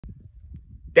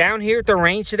Down here at the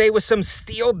range today with some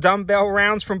steel dumbbell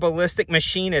rounds from Ballistic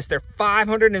Machinist. They're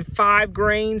 505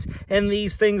 grains, and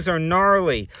these things are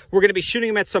gnarly. We're going to be shooting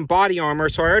them at some body armor,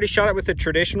 so I already shot it with a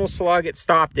traditional slug. It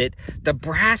stopped it. The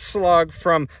brass slug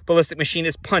from Ballistic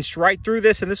Machinist punched right through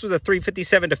this, and this was a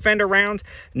 357 Defender round.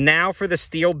 Now for the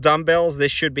steel dumbbells,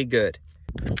 this should be good.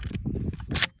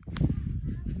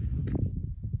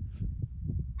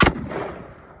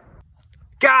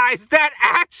 Guys, that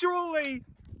actually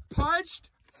punched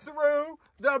through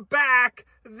the back.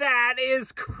 That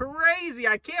is crazy.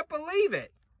 I can't believe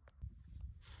it.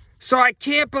 So I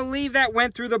can't believe that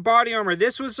went through the body armor.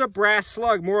 This was a brass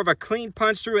slug, more of a clean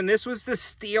punch through, and this was the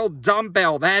steel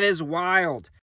dumbbell. That is wild.